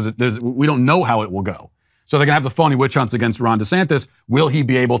with him that we don't know how it will go. So they're going to have the phony witch hunts against Ron DeSantis. Will he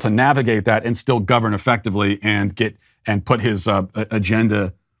be able to navigate that and still govern effectively and put his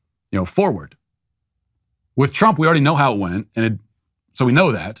agenda, forward? With Trump, we already know how it went, so we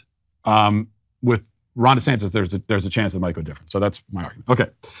know that. With Ron DeSantis, there's a chance it might go different. So that's my argument. Okay.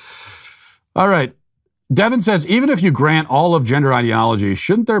 All right. Devin says, even if you grant all of gender ideology,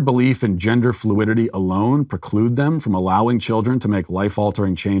 shouldn't their belief in gender fluidity alone preclude them from allowing children to make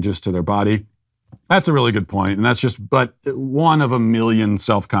life-altering changes to their body? That's a really good point, and that's just but one of a million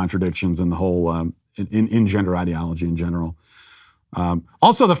self-contradictions in the whole in gender ideology in general.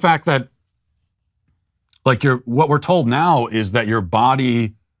 Also, the fact that what we're told now is that your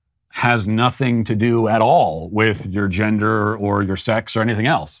body has nothing to do at all with your gender or your sex or anything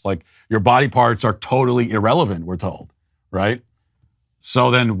else. Like, your body parts are totally irrelevant, we're told, right? So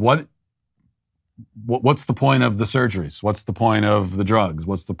then what's the point of the surgeries? What's the point of the drugs?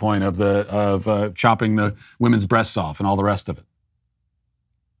 What's the point of chopping the women's breasts off and all the rest of it?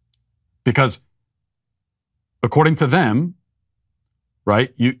 Because according to them,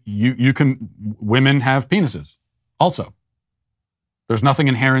 right, women have penises also. There's nothing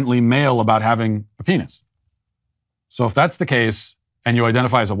inherently male about having a penis. So if that's the case and you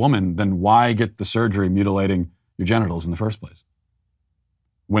identify as a woman, then why get the surgery mutilating your genitals in the first place?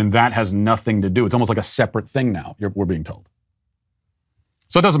 When that has nothing to do. It's almost like a separate thing now, we're being told.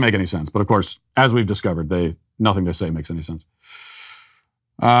 So it doesn't make any sense. But of course, as we've discovered, nothing they say makes any sense.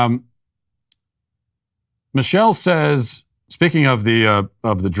 Michelle says, speaking of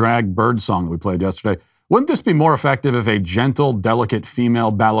the drag bird song that we played yesterday, wouldn't this be more effective if a gentle, delicate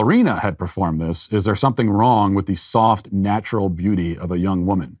female ballerina had performed this? Is there something wrong with the soft, natural beauty of a young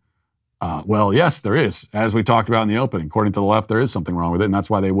woman? Well, yes, there is. As we talked about in the opening, according to the left, there is something wrong with it, and that's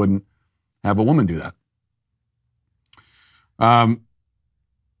why they wouldn't have a woman do that.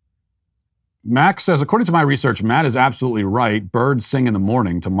 Max says, according to my research, Matt is absolutely right. Birds sing in the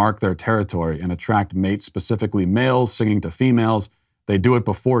morning to mark their territory and attract mates, specifically males singing to females. They do it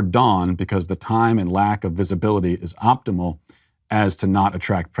before dawn because the time and lack of visibility is optimal as to not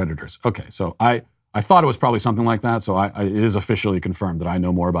attract predators. Okay, so I thought it was probably something like that, so it is officially confirmed that I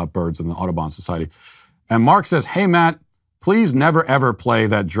know more about birds than the Audubon Society. And Mark says, hey, Matt, please never, ever play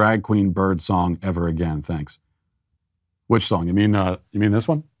that drag queen bird song ever again. Thanks. Which song? You mean this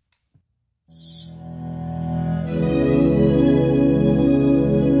one?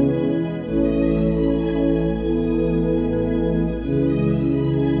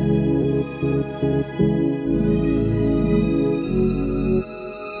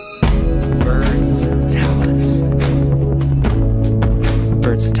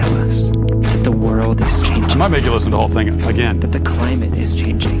 I might make you listen to the whole thing again. That the climate is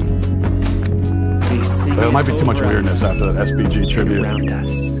changing. But it might be too much weirdness after that SPG tribute. Around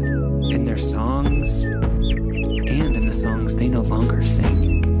us, in their songs, and in the songs they no longer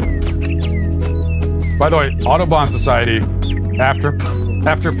sing. By the way, Audubon Society,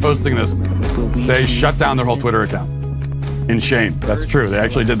 after posting this, they shut down their whole Twitter account. In shame. That's true. They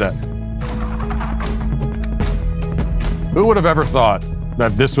actually did that. Who would have ever thought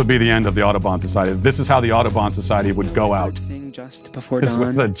that this would be the end of the Audubon Society? This is how the Audubon Society would go out. Just before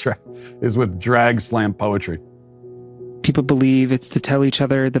dawn. Is with drag slam poetry. People believe it's to tell each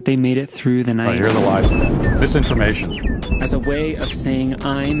other that they made it through the night. I hear the lies again. Misinformation. As a way of saying,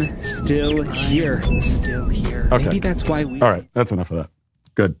 I'm still here. Still here. Okay. Maybe that's why we... All right, that's enough of that.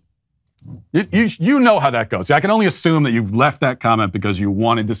 Good. You know how that goes. I can only assume that you've left that comment because you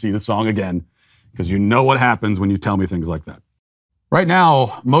wanted to see the song again, because you know what happens when you tell me things like that. Right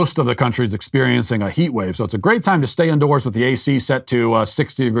now, most of the country is experiencing a heat wave, so it's a great time to stay indoors with the AC set to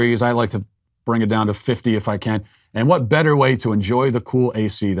 60 degrees. I like to bring it down to 50 if I can. And what better way to enjoy the cool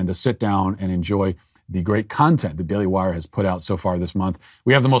AC than to sit down and enjoy the great content the Daily Wire has put out so far this month.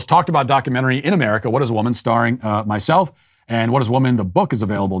 We have the most talked about documentary in America, What is a Woman?, starring myself And What is Woman? The book is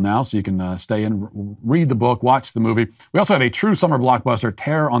available now, so you can stay in, read the book, watch the movie. We also have a true summer blockbuster,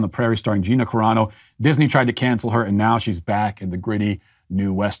 Terror on the Prairie, starring Gina Carano. Disney tried to cancel her, and now she's back in the gritty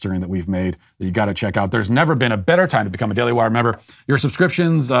new Western that we've made that you got to check out. There's never been a better time to become a Daily Wire member. Your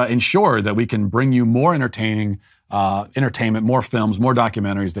subscriptions ensure that we can bring you more entertainment, more films, more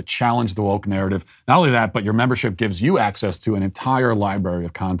documentaries that challenge the woke narrative. Not only that, but your membership gives you access to an entire library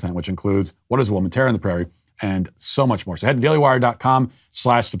of content, which includes What is a Woman? Terror on the Prairie, and so much more. So head to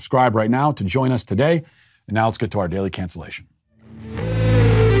dailywire.com/subscribe right now to join us today. And now let's get to our daily cancellation.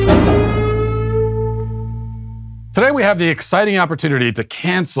 Today we have the exciting opportunity to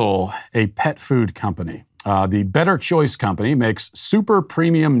cancel a pet food company. The Better Choice Company makes super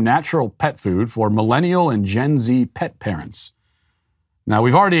premium natural pet food for millennial and Gen Z pet parents. Now,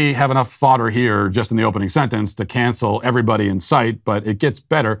 we've already have enough fodder here just in the opening sentence to cancel everybody in sight, but it gets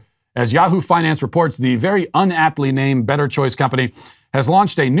better. As Yahoo Finance reports, the very unaptly named Better Choice Company has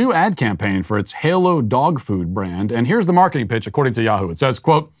launched a new ad campaign for its Halo dog food brand. And here's the marketing pitch according to Yahoo. It says,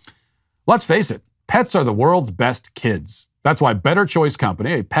 quote, "Let's face it, pets are the world's best kids. That's why Better Choice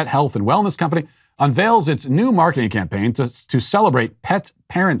Company, a pet health and wellness company, unveils its new marketing campaign to celebrate pet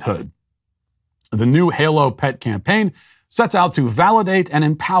parenthood. The new Halo Pet campaign sets out to validate and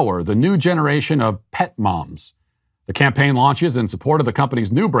empower the new generation of pet moms. The campaign launches in support of the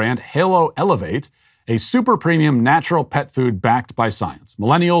company's new brand, Halo Elevate, a super premium natural pet food backed by science.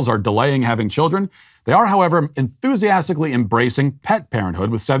 Millennials are delaying having children. They are, however, enthusiastically embracing pet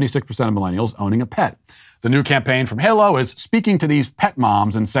parenthood, with 76% of millennials owning a pet. The new campaign from Halo is speaking to these pet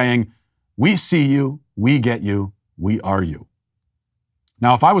moms and saying, 'We see you, we get you, we are you.'"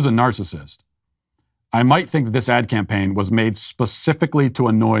 Now, if I was a narcissist, I might think that this ad campaign was made specifically to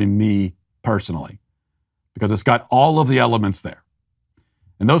annoy me personally, because it's got all of the elements there.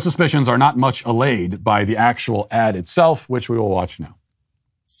 And those suspicions are not much allayed by the actual ad itself, which we will watch now.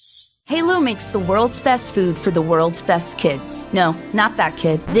 Halo makes the world's best food for the world's best kids. No, not that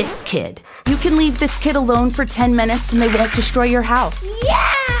kid, this kid. You can leave this kid alone for 10 minutes and they won't destroy your house.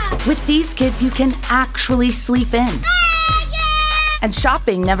 Yeah! With these kids, you can actually sleep in. And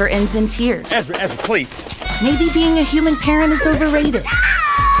shopping never ends in tears. Ezra, please. Maybe being a human parent is overrated.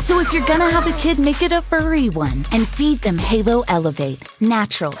 So if you're gonna have a kid, make it a furry one and feed them Halo Elevate.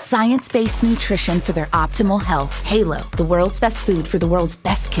 Natural, science-based nutrition for their optimal health. Halo, the world's best food for the world's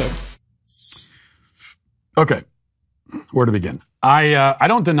best kids. Okay, where to begin? I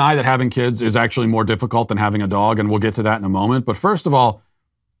don't deny that having kids is actually more difficult than having a dog, and we'll get to that in a moment. But first of all,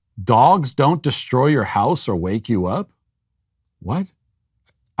 dogs don't destroy your house or wake you up? What?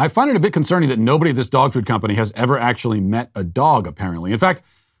 I find it a bit concerning that nobody at this dog food company has ever actually met a dog, apparently. In fact,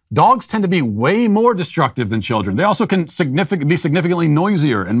 dogs tend to be way more destructive than children. They also can be significantly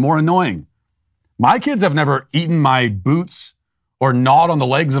noisier and more annoying. My kids have never eaten my boots or gnawed on the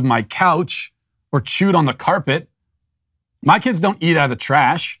legs of my couch or chewed on the carpet. My kids don't eat out of the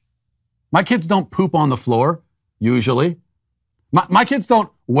trash. My kids don't poop on the floor, usually. My kids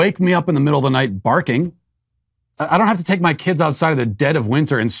don't wake me up in the middle of the night barking. I don't have to take my kids outside of the dead of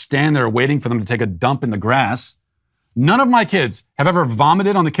winter and stand there waiting for them to take a dump in the grass. None of my kids have ever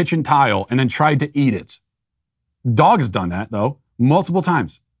vomited on the kitchen tile and then tried to eat it. The dog has done that, though, multiple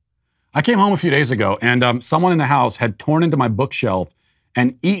times. I came home a few days ago, and someone in the house had torn into my bookshelf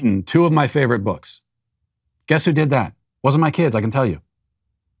and eaten 2 of my favorite books. Guess who did that? Wasn't my kids, I can tell you.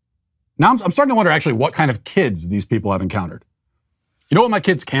 Now I'm starting to wonder actually what kind of kids these people have encountered. You know what my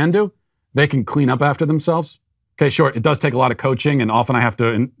kids can do? They can clean up after themselves. Okay, sure, it does take a lot of coaching, and often I have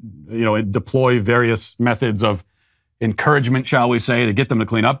to, deploy various methods of encouragement, shall we say, to get them to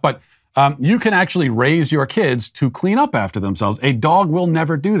clean up. But you can actually raise your kids to clean up after themselves. A dog will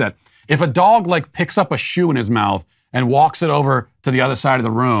never do that. If a dog picks up a shoe in his mouth and walks it over to the other side of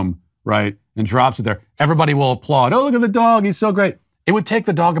the room, right, and drops it there, everybody will applaud. "Oh, look at the dog, he's so great." It would take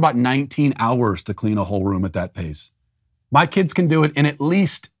the dog about 19 hours to clean a whole room at that pace. My kids can do it in at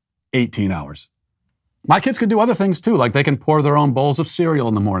least 18 hours. My kids can do other things too, like they can pour their own bowls of cereal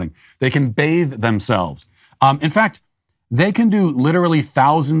in the morning. They can bathe themselves. In fact, they can do literally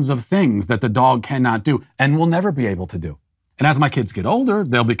thousands of things that the dog cannot do and will never be able to do. And as my kids get older,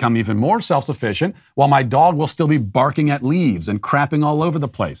 they'll become even more self-sufficient, while my dog will still be barking at leaves and crapping all over the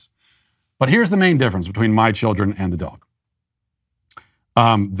place. But here's the main difference between my children and the dog.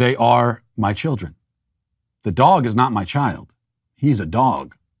 They are my children. The dog is not my child. He's a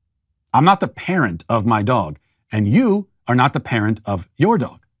dog. I'm not the parent of my dog, and you are not the parent of your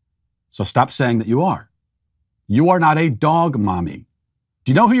dog. So stop saying that you are. You are not a dog mommy.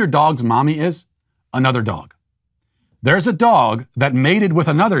 Do you know who your dog's mommy is? Another dog. There's a dog that mated with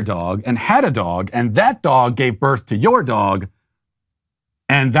another dog and had a dog, and that dog gave birth to your dog,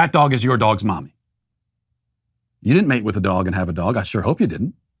 and that dog is your dog's mommy. You didn't mate with a dog and have a dog. I sure hope you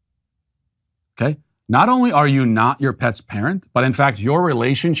didn't. Okay? Not only are you not your pet's parent, but in fact, your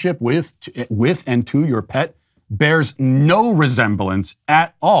relationship with and to your pet bears no resemblance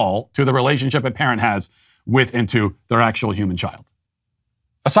at all to the relationship a parent has with and to their actual human child.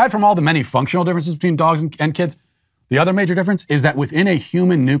 Aside from all the many functional differences between dogs and kids, the other major difference is that within a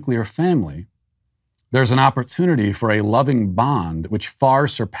human nuclear family, there's an opportunity for a loving bond which far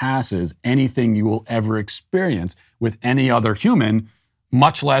surpasses anything you will ever experience with any other human,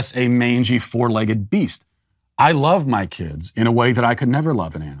 much less a mangy four-legged beast. I love my kids in a way that I could never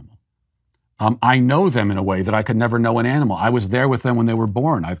love an animal. I know them in a way that I could never know an animal. I was there with them when they were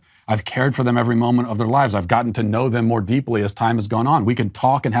born. I've cared for them every moment of their lives. I've gotten to know them more deeply as time has gone on. We can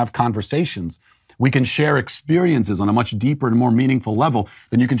talk and have conversations. We can share experiences on a much deeper and more meaningful level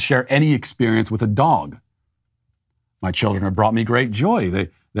than you can share any experience with a dog. My children have brought me great joy.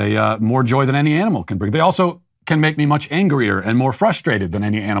 They more joy than any animal can bring. They also can make me much angrier and more frustrated than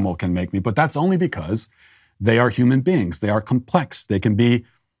any animal can make me, but that's only because they are human beings. They are complex. They can be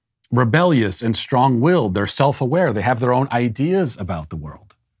rebellious and strong-willed. They're self-aware. They have their own ideas about the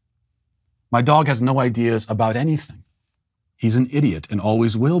world. My dog has no ideas about anything. He's an idiot and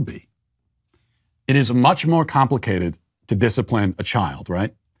always will be. It is much more complicated to discipline a child,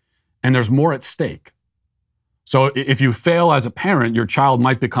 right? And there's more at stake. So if you fail as a parent, your child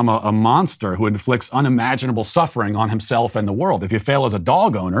might become a monster who inflicts unimaginable suffering on himself and the world. If you fail as a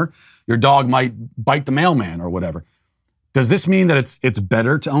dog owner, your dog might bite the mailman or whatever. Does this mean that it's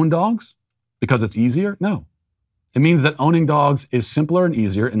better to own dogs because it's easier? No. It means that owning dogs is simpler and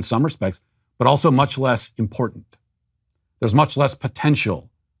easier in some respects, but also much less important. There's much less potential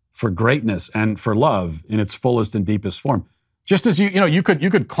for greatness and for love in its fullest and deepest form. Just as you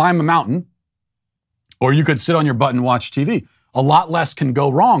could climb a mountain, or you could sit on your butt and watch TV. A lot less can go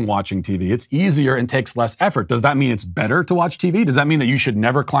wrong watching TV. It's easier and takes less effort. Does that mean it's better to watch TV? Does that mean that you should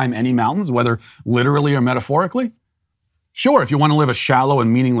never climb any mountains, whether literally or metaphorically? Sure, if you want to live a shallow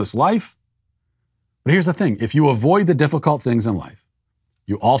and meaningless life. But here's the thing. If you avoid the difficult things in life,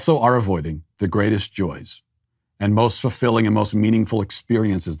 you also are avoiding the greatest joys and most fulfilling and most meaningful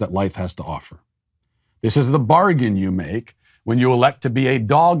experiences that life has to offer. This is the bargain you make when you elect to be a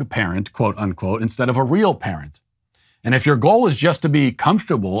dog parent, quote unquote, instead of a real parent. And if your goal is just to be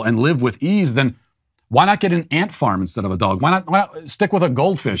comfortable and live with ease, then why not get an ant farm instead of a dog? Why not stick with a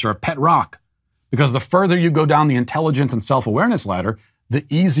goldfish or a pet rock? Because the further you go down the intelligence and self-awareness ladder, the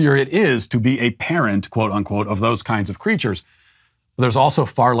easier it is to be a parent, quote unquote, of those kinds of creatures. But there's also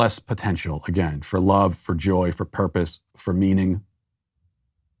far less potential, again, for love, for joy, for purpose, for meaning.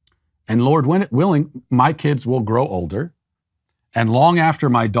 And Lord willing, my kids will grow older. And long after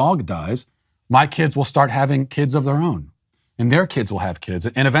my dog dies, my kids will start having kids of their own. And their kids will have kids.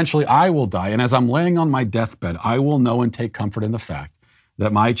 And eventually I will die. And as I'm laying on my deathbed, I will know and take comfort in the fact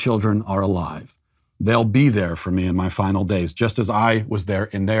that my children are alive. They'll be there for me in my final days, just as I was there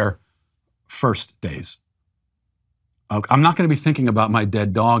in their first days. I'm not going to be thinking about my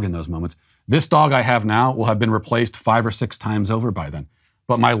dead dog in those moments. This dog I have now will have been replaced 5 or 6 times over by then.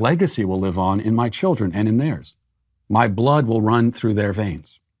 But my legacy will live on in my children and in theirs. My blood will run through their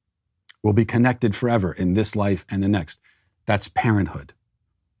veins. We'll be connected forever in this life and the next. That's parenthood,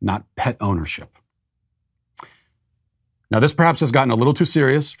 not pet ownership. Now, this perhaps has gotten a little too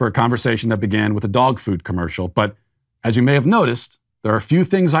serious for a conversation that began with a dog food commercial, but as you may have noticed, there are few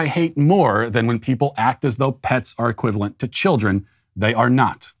things I hate more than when people act as though pets are equivalent to children. They are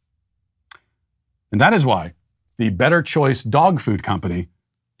not. And that is why the Better Choice Dog Food Company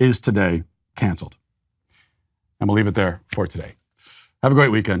is today canceled. And we'll leave it there for today. Have a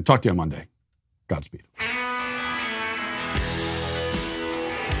great weekend. Talk to you on Monday. Godspeed.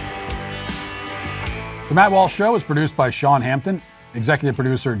 The Matt Walsh Show is produced by Sean Hampton, executive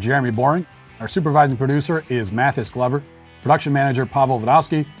producer Jeremy Boring. Our supervising producer is Mathis Glover, production manager Pavel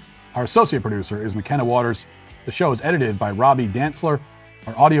Vodowski. Our associate producer is McKenna Waters. The show is edited by Robbie Dantzler.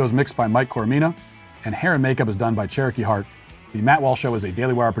 Our audio is mixed by Mike Coromina, and hair and makeup is done by Cherokee Hart. The Matt Walsh Show is a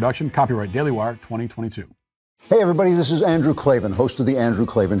Daily Wire production, copyright Daily Wire 2022. Hey everybody, this is Andrew Klavan, host of The Andrew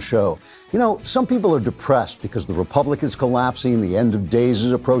Klavan Show. You know, some people are depressed because the Republic is collapsing, the end of days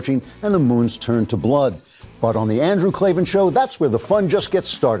is approaching, and the moon's turned to blood. But on The Andrew Klavan Show, that's where the fun just gets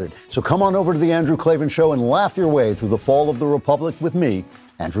started. So come on over to The Andrew Klavan Show and laugh your way through the fall of the Republic with me,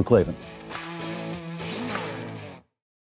 Andrew Klavan.